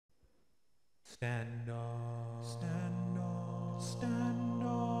StandOff. StandOff.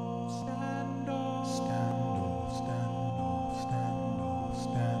 StandOff. StandOff. StandOff. StandOff. StandOff.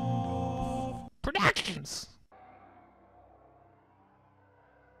 StandOff Productions.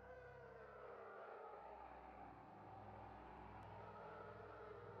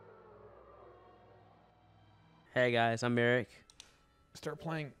 Hey guys, I'm Erik. Start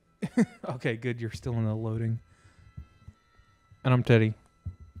playing. Okay, good. You're still in the loading. And I'm Teddy.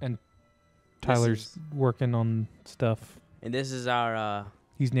 And Tyler's working on stuff. And this is our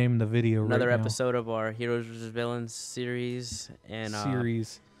He's naming the video another right now. episode of our Heroes vs. Villains series and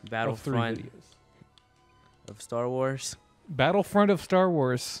Series Battlefront of Star Wars. Battlefront of Star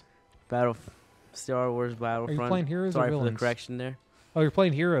Wars. Star Wars Battlefront. Are you playing Heroes or Sorry Villains? for the correction there. Oh, you're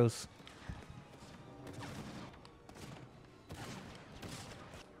playing Heroes.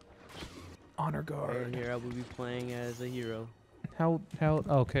 Honor guard. Right here I will be playing as a hero. How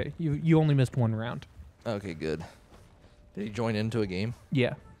okay. You only missed one round. Okay, good. Did he join into a game?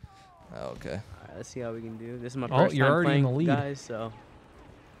 Yeah. Oh, okay. Alright, let's see how we can do. This is my Oh, first you're time already in playing, the lead. guys, so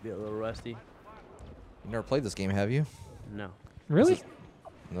be a little rusty. You never played this game, have you? No. Really?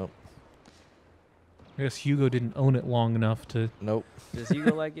 Nope. I guess Hugo didn't own it long enough to. Nope. Does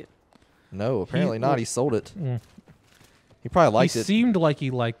Hugo like it? No, apparently not. He sold it. Mm. He probably liked He it. seemed like he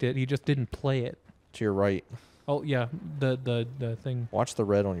liked it. He just didn't play it. To your right. Oh yeah, the thing. Watch the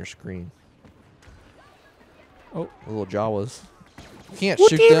red on your screen. Oh, The little Jawas. You can't What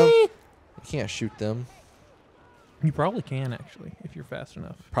shoot did them. he? You can't shoot them. You probably can actually if you're fast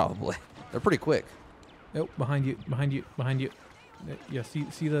enough. Probably. They're pretty quick. Oh, behind you, behind you, behind you. Yeah,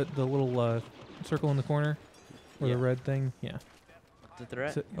 see the little circle in the corner, or Yeah. the red thing. Yeah. It's a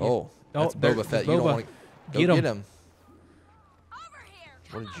threat. So- yeah. Oh, that's there- Boba Fett. Boba. You don't want to Get go him. get him.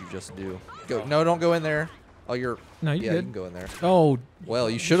 What did you just do? Go. No, don't go in there. Oh, you're. No, you yeah, good. you can go in there. Oh, Well,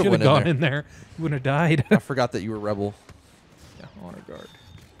 you should have should've went gone in there. You wouldn't have died. I forgot that you were rebel. Yeah, honor guard.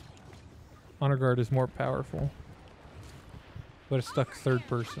 Honor guard is more powerful, but it's stuck third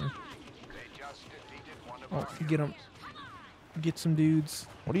person. Oh, get him. Get some dudes.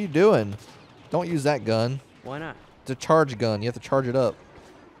 What are you doing? Don't use that gun. Why not? It's a charge gun. You have to charge it up.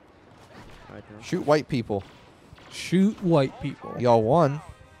 Alright, then. Shoot white people. Shoot white people. Y'all won.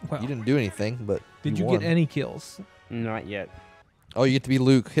 Well, You didn't do anything, but did you won. get any kills? Not yet. Oh, you get to be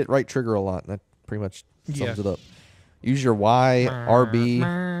Luke. Hit right trigger a lot. That pretty much sums Yeah. it up. Use your Y, RB.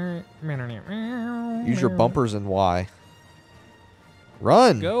 Use your bumpers and Y.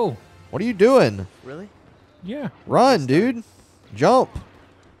 Run. Go. What are you doing? Really? Yeah. Run, dude. Jump.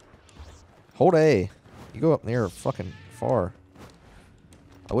 Hold A. You go up there fucking far.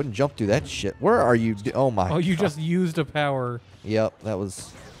 I wouldn't jump through that shit. Where are you? Oh, my Oh, you God. just used a power. Yep, that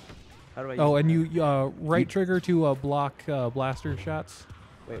was... How do I Oh, use and it? you right trigger to block blaster shots.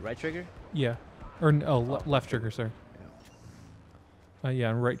 Wait, right trigger? Yeah. Or left trigger, sorry. Yeah,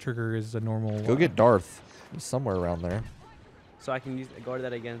 and right trigger is a normal. Go get Darth. He's somewhere around there. So I can guard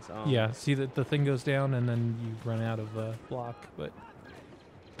that against Yeah, see that the thing goes down and then you run out of block, but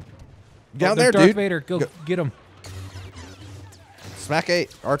Down there's there, Darth dude. Vader, go get him. Smack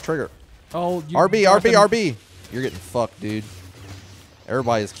 8. R trigger. Oh, you RB, left RB, him. RB. You're getting fucked, dude.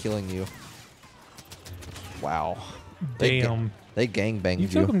 Everybody is killing you. Wow. Damn. They gangbanged You you.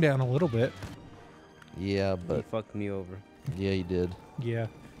 took him down a little bit. Yeah, He but fucked me over. yeah, you did. Yeah,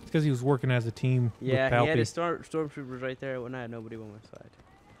 it's because he was working as a team. Yeah, with he had Palpy. his stormtroopers right there when I had nobody on my side.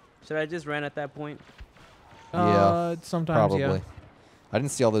 Should I just ran at that point? Yeah, sometimes Probably. yeah. I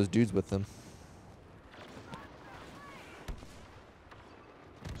didn't see all those dudes with them.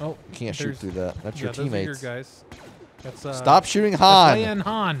 Oh, You can't shoot there's- through that. That's yeah, your those are your teammates. guys. That's Stop shooting That's Han. Leia and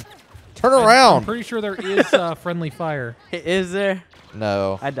Han. Turn I'm around. pretty sure there is friendly fire. Is there?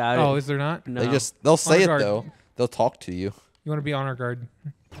 No. I doubt Oh, it. is there not? No. They'll say Honor it guard. though. They'll talk to you. You want to be honor guard?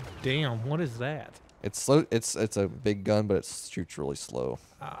 Damn, what is that? It's slow. It's a big gun, but it shoots really slow.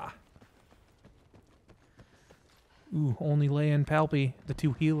 Ah. Ooh, only Leia and Palpy, the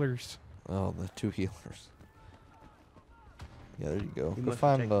two healers. Oh, the two healers. Yeah, there you go. You Go must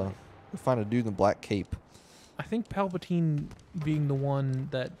find check go find a dude in the black cape. I think Palpatine being the one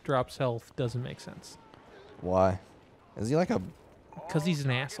that drops health doesn't make sense. Why? Is he like a? Because he's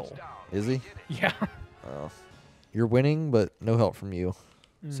an asshole. Is he? Yeah. Oh. You're winning, but no help from you.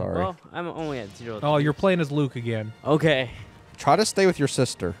 Sorry. Well, I'm only at 0. Oh, you're playing as Luke again. Okay. Try to stay with your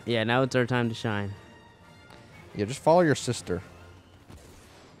sister. Yeah, now it's our time to shine. Yeah, just follow your sister.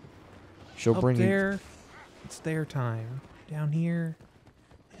 She'll Up bring you. there, it's their time. Down here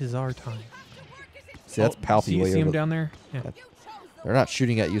is our time. See, that's Palpy See, way see him over. down there? Yeah. They're not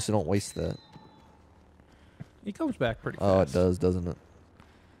shooting at you, so don't waste that. He comes back pretty fast. Oh, it does, doesn't it?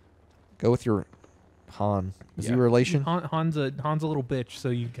 Go with your Han. Is he Yeah. a relation? Han's a little bitch, so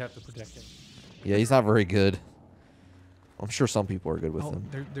you have to protect him. Yeah, he's not very good. I'm sure some people are good with Oh, him.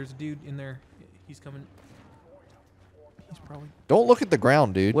 there's a dude in there. He's coming. He's probably. Don't look at the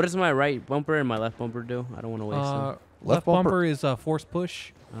ground, dude. What does my right bumper and my left bumper do? I don't want to waste them. Left bumper is a force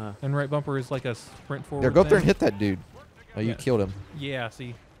push, Uh, and right bumper is like a sprint forward. There, go up there and thing. hit that dude. Oh, you Yeah. killed him. Yeah,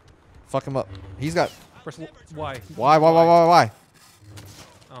 see. Fuck him up. He's got. Press Y. Why?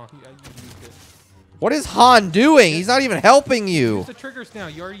 Oh, you used it. What is Han doing? He's not even helping you. Use the triggers now.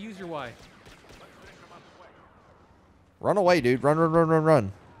 You already used your Y. Run away, dude.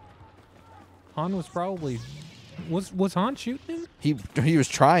 Run. Han was probably. Was Han shooting him? He was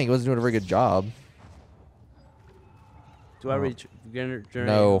trying. He wasn't doing a very good job. do I regenerate?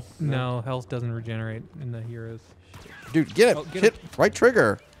 No. No, health doesn't regenerate in the heroes. Dude, get it. Oh, get Hit it. right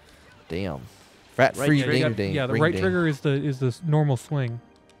trigger. Damn. Fat Right free trigger? ding ding. Yeah, the ring right ding. trigger is the normal swing.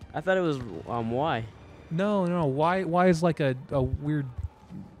 I thought it was Y. No. Y is like a weird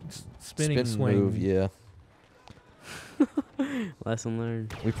spinning Spin swing. move, yeah. Lesson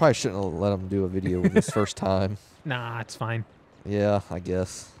learned. We probably shouldn't have let him do a video with his first time. Nah, it's fine. Yeah, I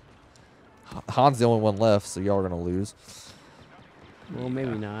guess. Han's the only one left, so y'all are gonna lose. Well,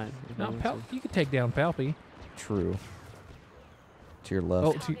 maybe not. if I No, want to. you could take down Palpy. True. To your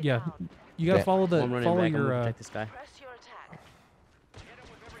left. Oh, yeah. You gotta Yeah. follow Well, I'm running follow back. I'm your gonna protect this guy.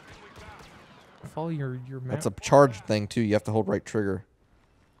 follow your map. That's a charge thing too. You have to hold right trigger.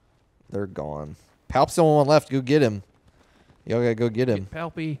 They're gone. Palp's the only one left. Go get him. Y'all gotta go get him. Get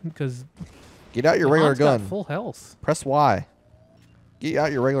Palpy because Get out your regular Han's got gun. full health. Press Y. Get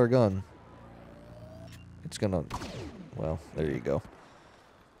out your regular gun. It's gonna. Well, there you go.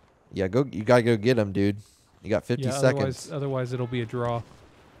 Yeah, go. You gotta go get him, dude. You got 50 Yeah, seconds. otherwise it'll be a draw.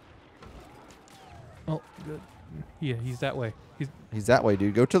 Oh, good. Yeah, he's that way. He's that way,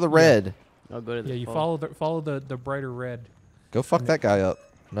 dude. Go to the red. I'll go to the. Yeah, you pole. follow the brighter red. Go fuck that guy up.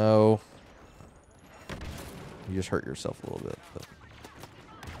 No. You just hurt yourself a little bit.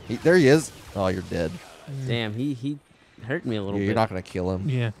 But there he is. Oh, you're dead. Damn, he hurt me a little You're bit. not gonna kill him.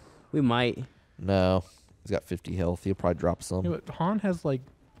 Yeah. We might. No. He's got 50 health. He'll probably drop some. Yeah, but Han has like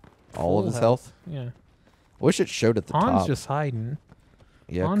All of full his health. Yeah. I wish it showed at the Han's top. just hiding.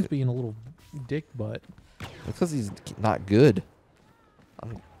 Yeah, Han's being a little dick butt. because he's not good. I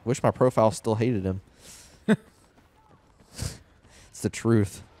wish my profile still hated him. It's the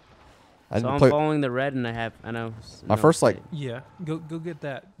truth. I So didn't I'm play. following the red, and I know. My first, like- Yeah. Go get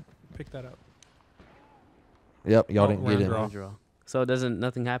that. Pick that up. Yep, y'all Oh, didn't get round him. draw. draw. So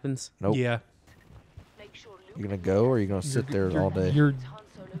nothing happens. Nope. Yeah. You gonna go or you gonna sit there all day? You're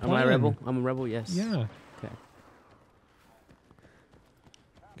Am I a playing. rebel? I'm a rebel. Yes. Yeah. Okay.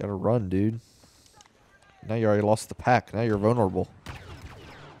 Gotta run, dude. Now you already lost the pack. Now you're vulnerable.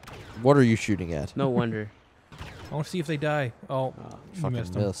 What are you shooting at? No wonder. I want to see if they die. Oh, you Fucking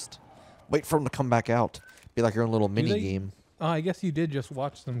missed 'em. missed. Wait for him to come back out. Be like your own little mini they? game. Oh, I guess you did just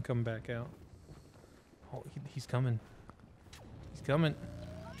watch them come back out. Oh, he's coming. He's coming.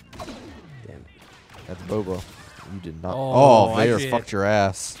 Damn. That's Boba. You did not. Oh, Oh, I Vader's did. fucked your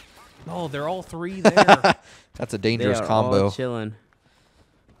ass. Oh, they're all three there. That's a They dangerous are combo. all chilling.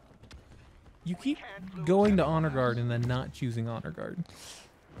 You keep going to honor guard and then not choosing honor guard.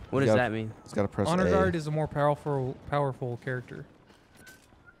 What You does gotta- that mean? It's gotta press Honor A. guard is a more powerful character.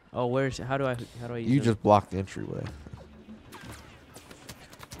 Oh, where's how do I use You it? just block the entryway.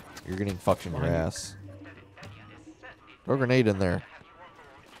 You're getting fucked in your Behind you. ass. Throw a grenade in there.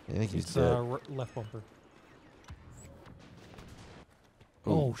 I think he's It's dead. left bumper.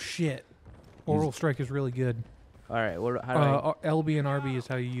 Ooh. Oh shit! Oral strike is really good. All right. What? How do LB and RB is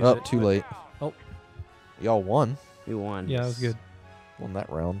how you use Oh, it. too late. Oh. Y'all won. we won? Yeah, that was good. Won that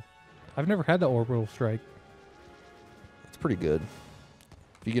round. I've never had the orbital strike. It's pretty good.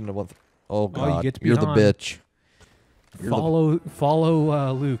 If you get into one. Oh, God. you get to be You're the Han. bitch. You're the-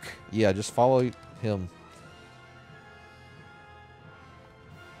 Follow Luke. Yeah, just follow him.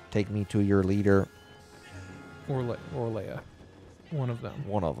 Take me to your leader. Or Leia. One of them.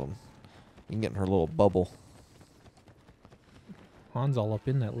 One of them. You can get in her little bubble. Han's all up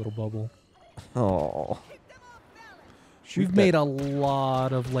in that little bubble. Oh. We've made a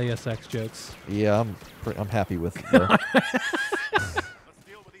lot of Leia sex jokes. Yeah, I'm happy with it, though.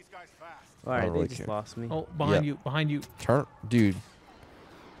 All right. don't really They just care. lost me. Oh, Yeah. behind you. Turn. Dude.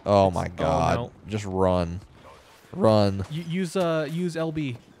 Oh, my God. no. Just run. Run. Use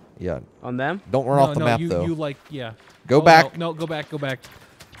LB. Yeah. On them? Don't run off the map, you, though. You like, yeah. Go Oh, back. No, go back.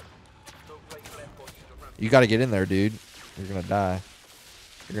 You got to get in there, dude. You're going to die.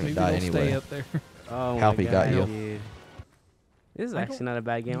 You're going Maybe to die they'll anyway. stay up there. Oh Palpy my got God, you. dude. This is I actually don't- not a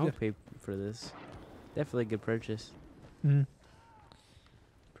bad game. I'll Yeah. for this. Definitely a good purchase. Mm.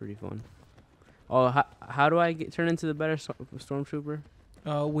 Pretty fun. Oh, how do I turn into the better stormtrooper?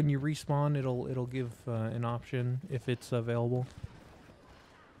 When you respawn, it'll give an option if it's available.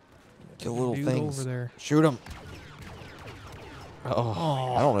 Kill little Dude things. over there. Shoot him.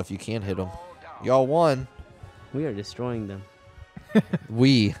 Oh, I don't know if you can hit him. Y'all won. We are destroying them.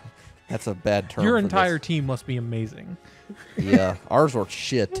 We. That's a bad term. Your for entire this. team must be amazing. Yeah, ours were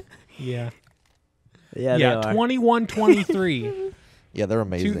shit. Yeah. Yeah, Yeah. they are. 21-23. Yeah, they're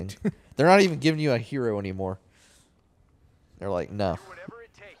amazing. They're not even giving you a hero anymore. They're like, no.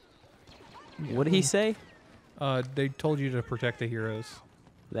 What did he say? They told you to protect the heroes.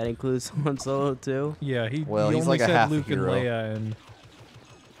 That includes Han Solo too. Yeah, he Well, he he's only like a said half a Luke and hero. Leia, and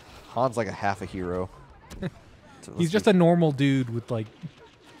Han's like a half a hero. So he's just a normal dude with like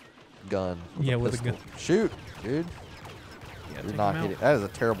gun. Yeah, with a pistol. gun. Shoot, dude. yeah, You're take not him out. hitting. That is a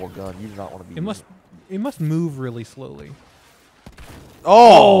terrible gun. You do not want to be. It must move really slowly.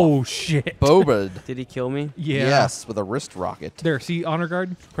 Oh, shit! Boba. Did he kill me? Yeah. Yes, with a wrist rocket. There, see honor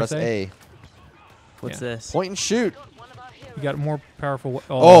guard. Press A. What's Yeah. this? Point and shoot. You got more powerful.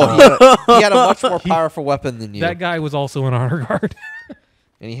 Oh, he had a much more powerful weapon than you. That guy was also an honor guard.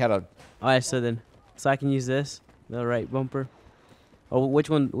 And he had a. All right, so I can use this, the right bumper. Oh, which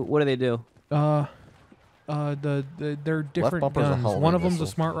one? What do they do? They're different bumper's a guns. homing One of them's a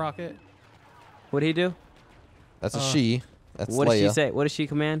missile. smart rocket. What did he do? That's a she. That's What Leia. did she say? What did she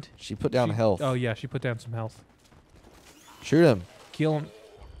command? She put down She- health. Oh yeah, she put down some health. Shoot him. Kill him.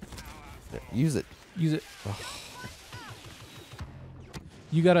 Use it. Use it.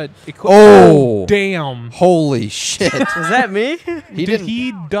 You gotta equip. Oh! Damn! Holy shit. Was that me? He Did didn't.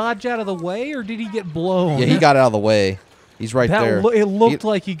 he dodge out of the way, or did he get blown? Yeah, he got out of the way. He's right that there. it looked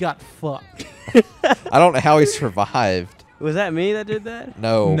like he got fucked. I don't know how he survived. Was that me that did that?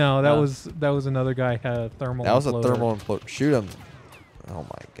 No. No, that Oh. was another guy had a thermal. That was a imploder. thermal imploder. Shoot him. Oh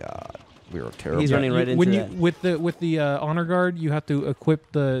my god. We were terrible. He's running right into when that. you with the honor guard, you have to equip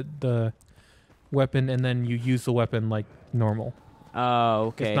the weapon, and then you use the weapon like normal.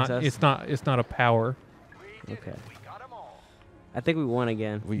 Oh, okay. It's not. so It's not a power. okay. I think we won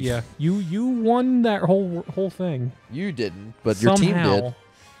again. Yeah, you won that whole thing. You didn't, but your team Somehow. did.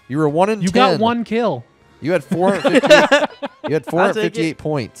 You were 1 in 10. You got one kill. You had 458. You had I'll take 458 it.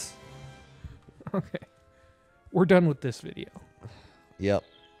 points. Okay, we're done with this video. Yep.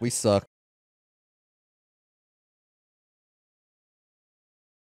 We suck.